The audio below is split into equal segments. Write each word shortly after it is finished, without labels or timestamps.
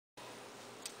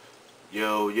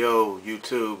Yo,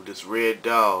 YouTube, this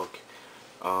RedDogg.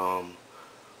 Um,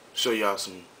 show y'all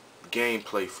some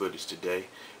gameplay footage today.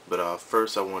 But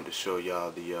first I wanted to show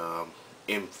y'all the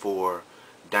M4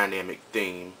 dynamic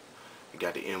theme. You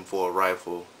got the M4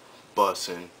 rifle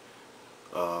busting,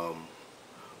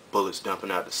 bullets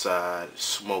dumping out the side,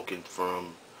 smoking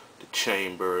from the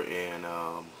chamber, and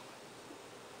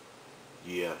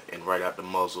yeah, and right out the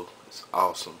muzzle. It's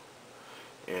awesome.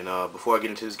 And before I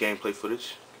get into this gameplay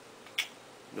footage,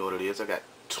 you know what it is? I got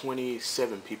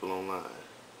 27 people online.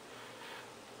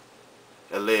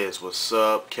 Elias, what's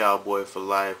up? Cowboy for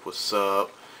life, what's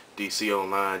up? DC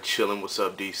online, chilling, what's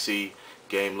up DC?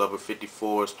 Game Lover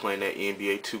 54 is playing that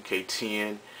NBA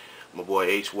 2K10. My boy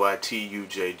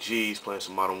HYTUJG is playing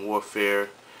some Modern Warfare.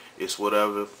 It's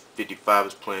whatever. 55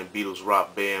 is playing Beatles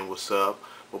Rock Band, what's up?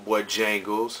 My boy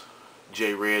Jangles,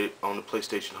 J Red on the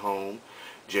PlayStation Home.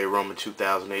 J Roman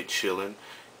 2008 chilling.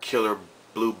 Killer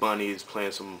Blue Bunny is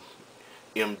playing some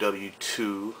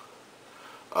MW2.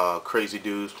 Crazy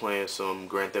Dudes playing some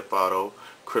Grand Theft Auto.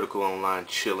 Critical Online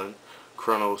chilling.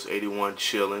 Chronos 81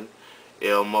 chilling.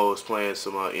 Elmo is playing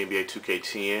some NBA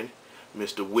 2K10.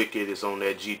 Mr. Wicked is on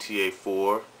that GTA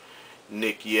 4.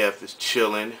 Nick Yeff is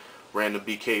chilling. Random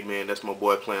BK Man, that's my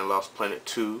boy playing Lost Planet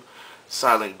 2.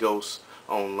 Silent Ghost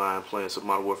online playing some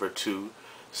Modern Warfare 2.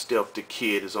 Stealth the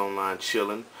Kid is online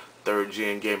chilling. Third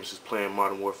Gen Gamers is playing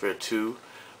Modern Warfare 2.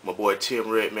 My boy Tim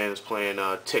Redman is playing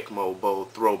Tecmo Bowl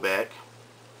Throwback.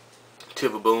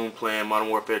 Tivaboom playing Modern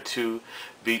Warfare 2.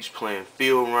 Beach playing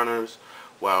Field Runners.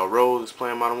 Wild Rose is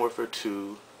playing Modern Warfare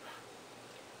 2.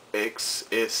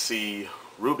 XSC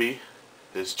Ruby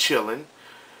is chilling.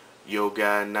 Yo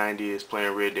Guy 90 is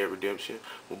playing Red Dead Redemption.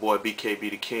 My boy BKB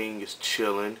the King is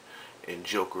chilling. And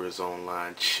Joker is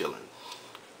online chilling.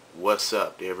 What's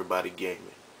up to everybody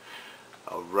gaming?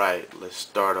 Alright, let's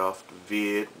start off the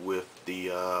vid with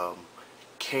the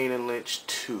Kane Lynch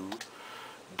 2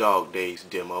 Dog Days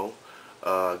demo.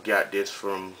 Got this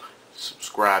from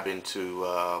subscribing to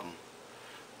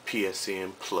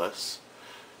PSN Plus.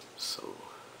 So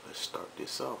let's start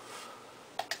this off.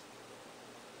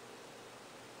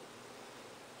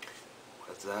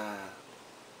 What's that?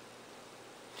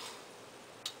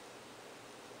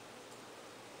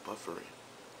 Buffering.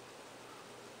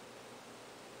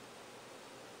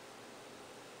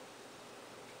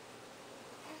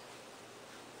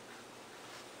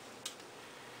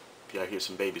 If y'all hear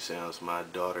some baby sounds, my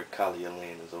daughter Kalia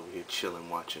Lynn is over here chilling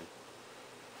watching.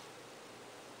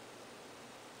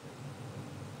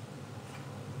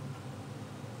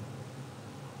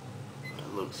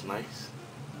 That looks nice.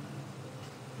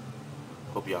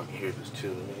 Hope y'all can hear this too.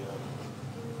 Let me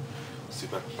see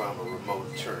if I can find my remote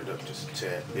and turn it up just a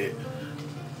tad bit.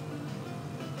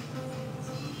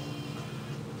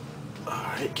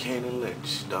 Alright, Kane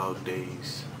Lynch, Dog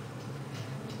Days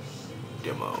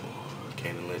demo.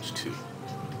 Kane Lynch 2.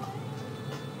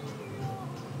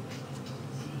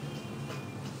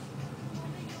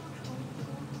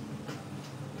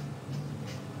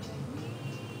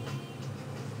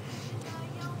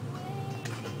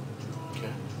 Okay.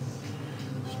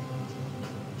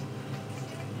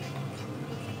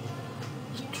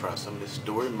 Let's try some of this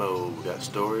story mode. We got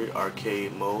story,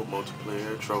 arcade mode,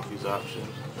 multiplayer, trophies option.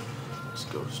 Let's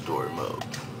go to story mode.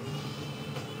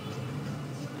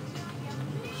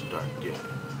 Start game.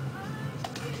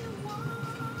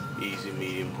 Easy,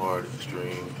 medium, hard,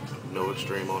 extreme. No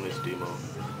extreme on this demo.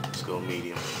 Let's go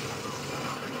medium.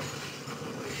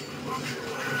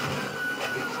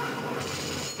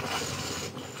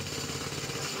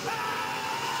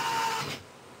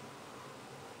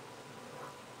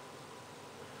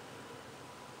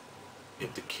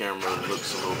 If the camera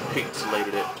looks a little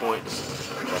pixelated at points,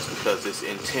 that's because it's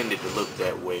intended to look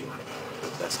that way.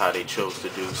 That's how they chose to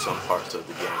do some parts of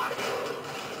the game.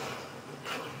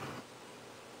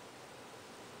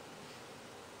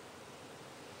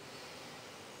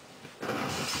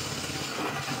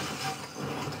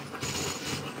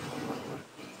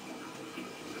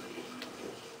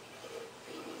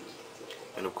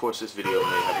 And of course this video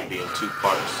may have to be in 2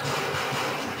 parts.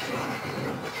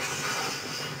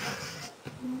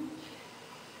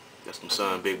 Got my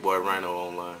son Big Boy Rhino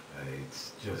online.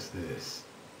 It's just this.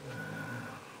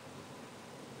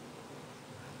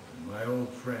 My old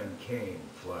friend Kane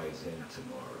flies in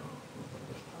tomorrow.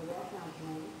 Oh, that sounds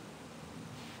nice.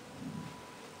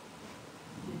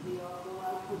 Did we all go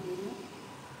out for dinner?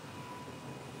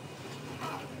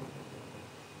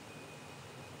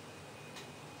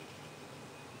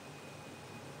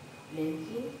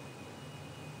 Lynchy?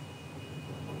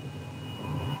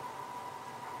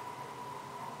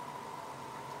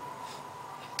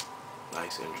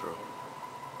 Nice intro.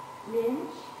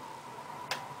 Lynch?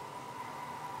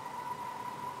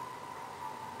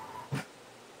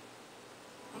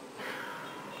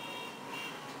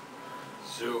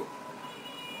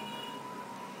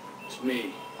 It's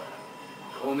me.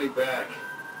 Call me back.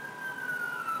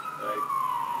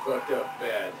 I fucked up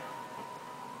bad.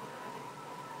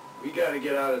 We gotta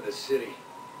get out of the city.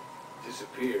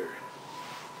 Disappear.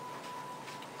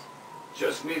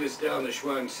 Just meet us down the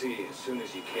Shuangxi as soon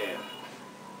as you can.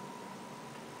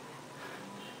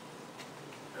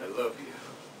 I love you.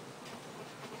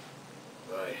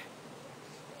 Bye.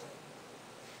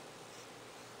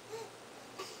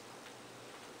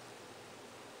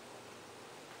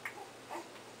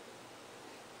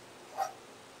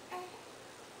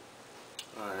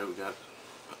 Alright, we got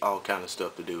all kind of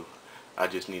stuff to do. I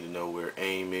just need to know where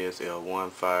aim is, L1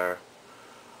 fire,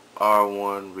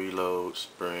 R1 reload,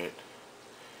 sprint,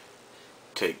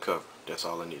 take cover. That's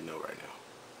all I need to know right now.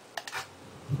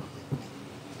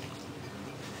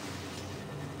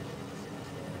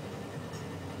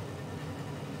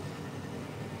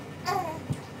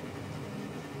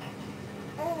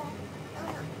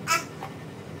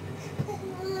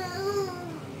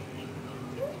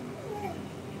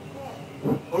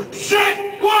 Oh shit!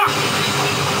 What?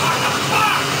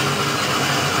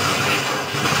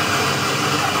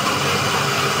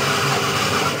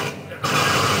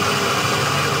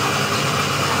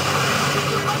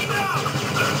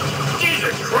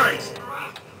 Jesus Christ!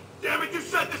 Damn it, you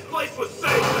said this place was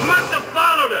safe! You must have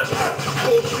followed us!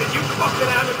 Bullshit, you fucking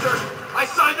amateur! I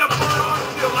signed up for an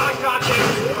automobile, not a goddamn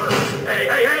tour! Hey,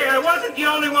 I wasn't the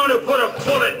only one who put a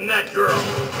bullet in that girl!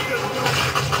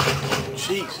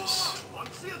 Jesus.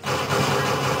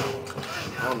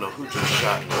 I don't know who just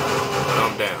shot me, but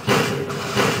I'm down.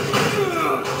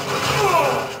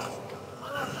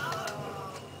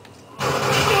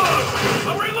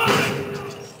 I'm reloading!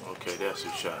 Okay, that's who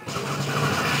shot me.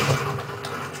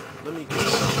 Let me get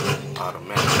some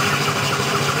automatic.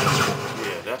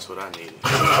 Yeah, that's what I needed.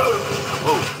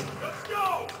 Oh. Let's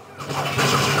go!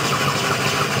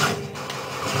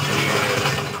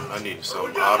 Yeah, I needed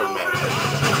some automatic.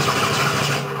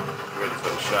 Ready for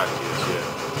the shot kids,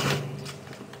 yeah.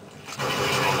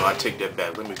 Oh no, I take that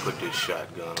back. Let me put this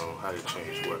shotgun on. How do you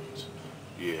change weapons?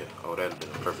 Yeah. Oh, that'd have been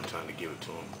a perfect time to give it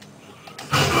to him.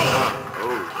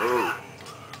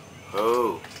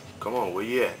 Oh. Come on, where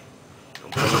you at?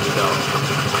 Don't play with the dog.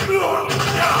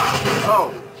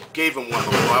 Oh, gave him one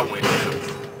before I went down.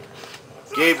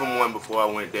 Gave him one before I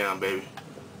went down, baby.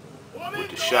 With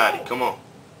the shotty. Come on.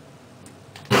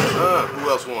 Who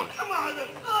else want it?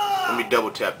 Let me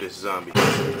double tap this zombie.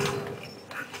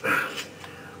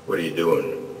 What are you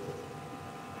doing?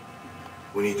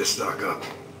 We need to stock up.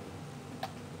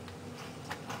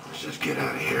 Let's just get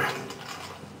out of here.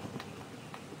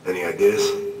 Any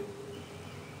ideas?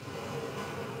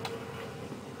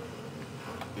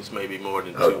 This may be more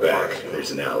than 2 Out back, blocks.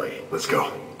 there's an alley. Let's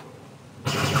go.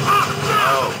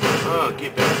 Oh,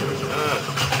 get back.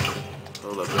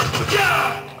 Hold up.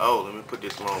 Oh, let me put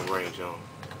this long range on.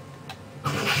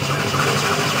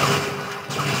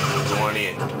 Going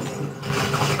in.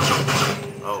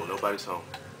 Oh, nobody's home.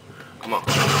 Come on.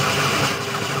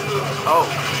 Oh,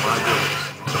 my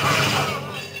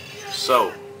goodness.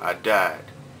 So, I died.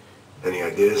 Any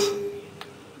ideas?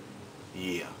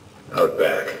 Yeah. Out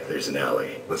back, there's an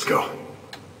alley. Let's go.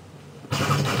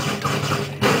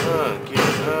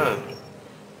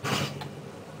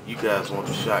 You guys want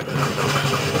the shotgun, don't you?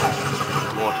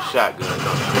 You want the shotgun,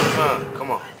 don't you?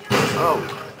 Come on. Oh.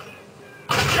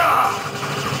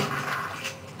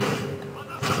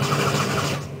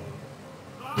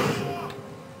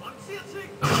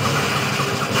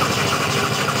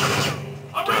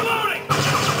 I'm reloading!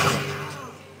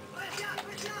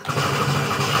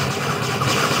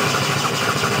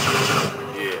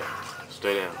 Yeah,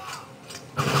 stay down.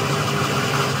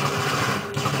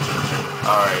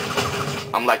 Alright.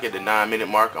 I'm like at the 9-minute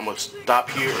mark. I'm going to stop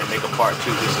here and make a part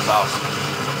 2. This is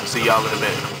awesome. See y'all in a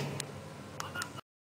minute.